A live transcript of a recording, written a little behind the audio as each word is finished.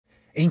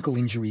Ankle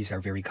injuries are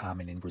very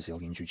common in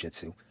Brazilian Jiu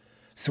Jitsu.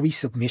 Three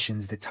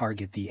submissions that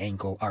target the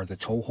ankle are the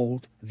toe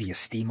hold, the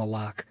estima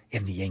lock,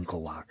 and the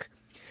ankle lock.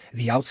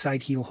 The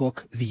outside heel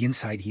hook, the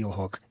inside heel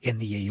hook, and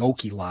the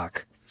aoki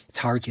lock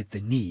target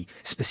the knee,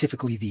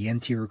 specifically the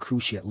anterior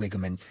cruciate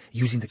ligament,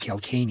 using the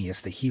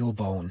calcaneus, the heel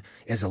bone,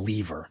 as a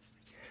lever.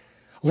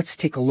 Let's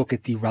take a look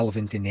at the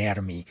relevant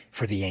anatomy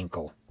for the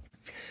ankle.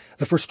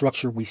 The first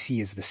structure we see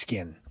is the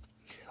skin.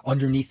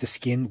 Underneath the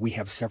skin, we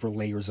have several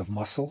layers of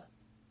muscle,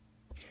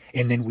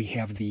 and then we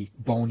have the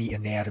bony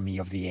anatomy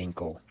of the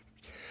ankle.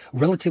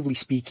 Relatively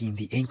speaking,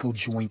 the ankle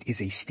joint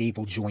is a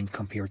stable joint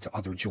compared to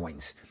other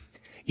joints.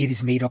 It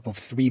is made up of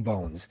three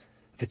bones: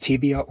 the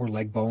tibia or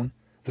leg bone,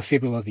 the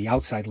fibula, the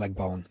outside leg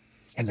bone,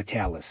 and the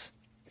talus.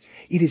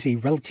 It is a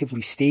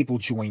relatively stable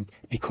joint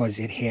because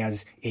it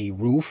has a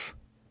roof,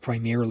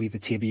 primarily the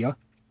tibia,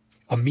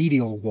 a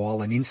medial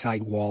wall, an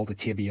inside wall, the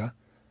tibia,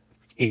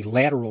 a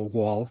lateral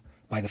wall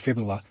by the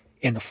fibula,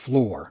 and a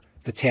floor,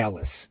 the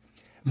talus.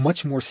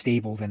 Much more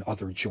stable than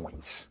other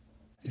joints.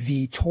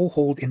 The toe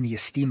hold and the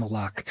estima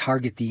lock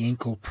target the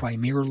ankle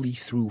primarily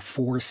through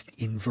forced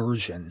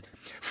inversion,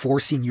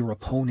 forcing your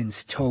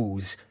opponent's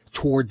toes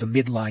toward the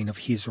midline of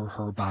his or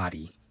her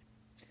body.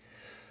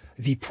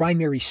 The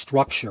primary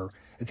structure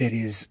that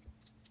is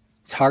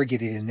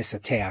targeted in this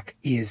attack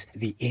is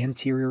the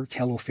anterior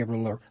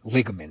talofibrillar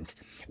ligament,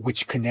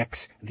 which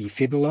connects the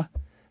fibula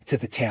to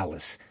the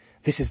talus.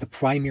 This is the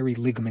primary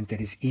ligament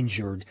that is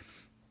injured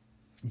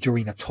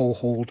during a toe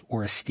hold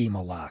or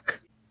estima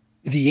lock.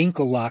 The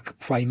ankle lock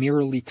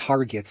primarily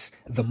targets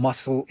the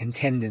muscle and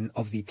tendon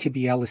of the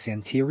tibialis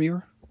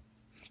anterior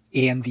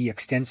and the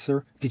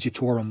extensor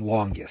digitorum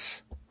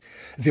longus.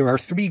 There are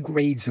three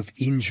grades of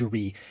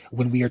injury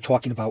when we are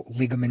talking about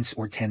ligaments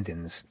or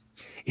tendons.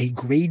 A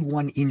grade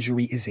 1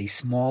 injury is a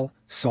small,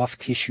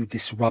 soft tissue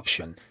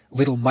disruption,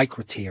 little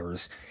micro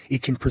tears.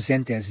 It can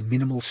present as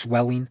minimal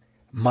swelling,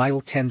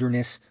 mild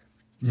tenderness,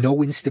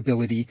 no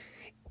instability,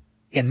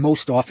 and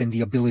most often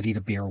the ability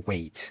to bear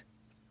weight.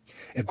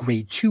 A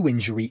grade 2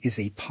 injury is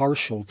a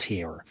partial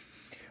tear.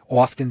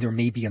 Often there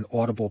may be an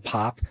audible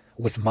pop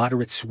with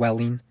moderate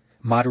swelling,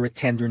 moderate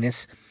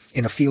tenderness,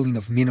 and a feeling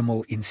of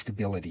minimal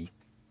instability.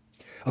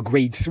 A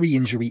grade 3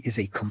 injury is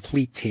a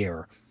complete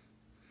tear.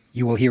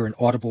 You will hear an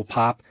audible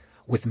pop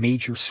with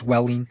major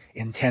swelling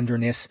and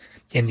tenderness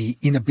and the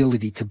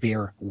inability to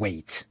bear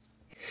weight.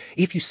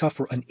 If you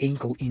suffer an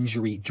ankle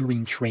injury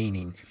during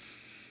training,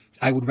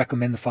 I would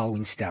recommend the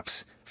following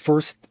steps.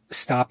 First,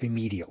 stop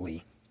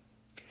immediately.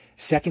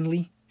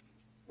 Secondly,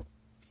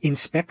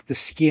 inspect the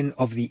skin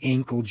of the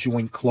ankle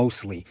joint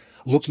closely,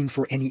 looking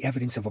for any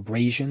evidence of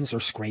abrasions or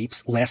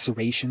scrapes,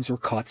 lacerations or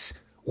cuts,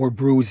 or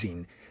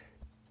bruising.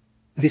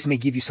 This may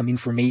give you some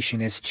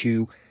information as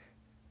to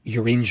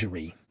your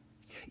injury.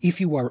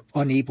 If you are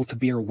unable to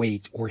bear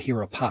weight or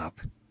hear a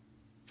pop,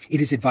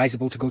 it is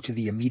advisable to go to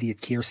the immediate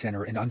care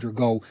center and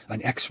undergo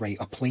an X-ray,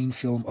 a plain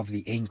film of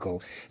the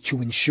ankle,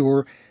 to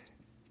ensure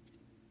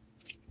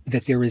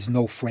that there is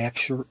no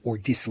fracture or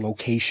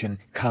dislocation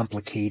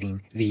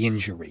complicating the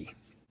injury.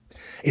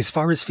 As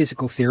far as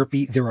physical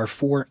therapy, there are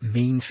four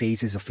main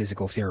phases of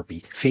physical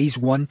therapy. Phase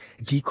 1,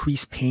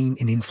 decrease pain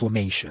and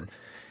inflammation.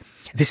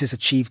 This is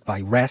achieved by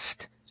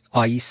rest,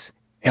 ice,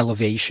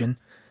 elevation,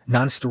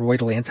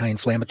 non-steroidal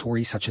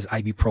anti-inflammatories such as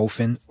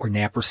ibuprofen or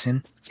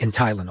naproxen, and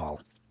Tylenol.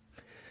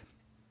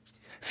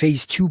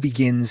 Phase 2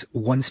 begins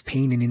once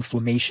pain and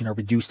inflammation are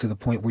reduced to the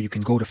point where you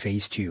can go to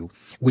phase 2,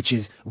 which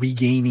is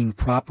regaining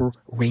proper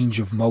range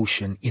of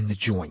motion in the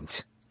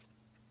joint.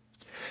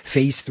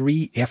 Phase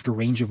 3, after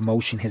range of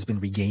motion has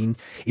been regained,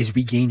 is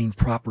regaining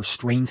proper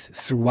strength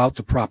throughout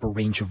the proper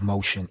range of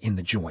motion in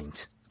the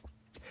joint.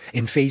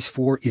 And phase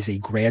 4 is a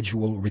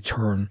gradual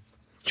return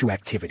to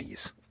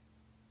activities.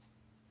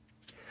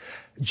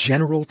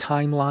 General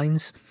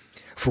timelines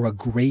for a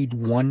grade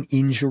 1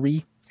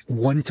 injury: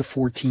 1 to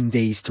 14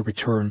 days to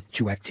return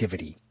to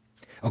activity.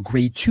 A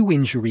grade 2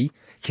 injury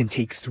can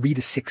take 3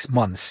 to 6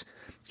 months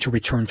to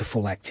return to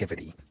full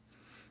activity.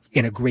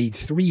 And a grade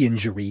 3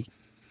 injury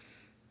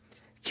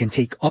can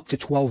take up to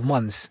 12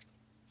 months,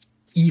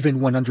 even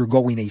when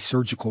undergoing a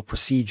surgical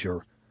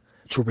procedure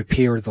to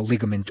repair the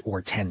ligament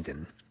or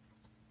tendon.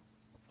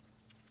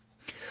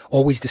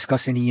 Always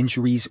discuss any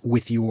injuries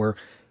with your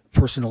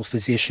personal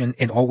physician,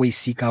 and always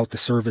seek out the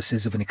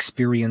services of an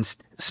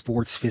experienced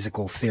sports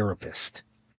physical therapist.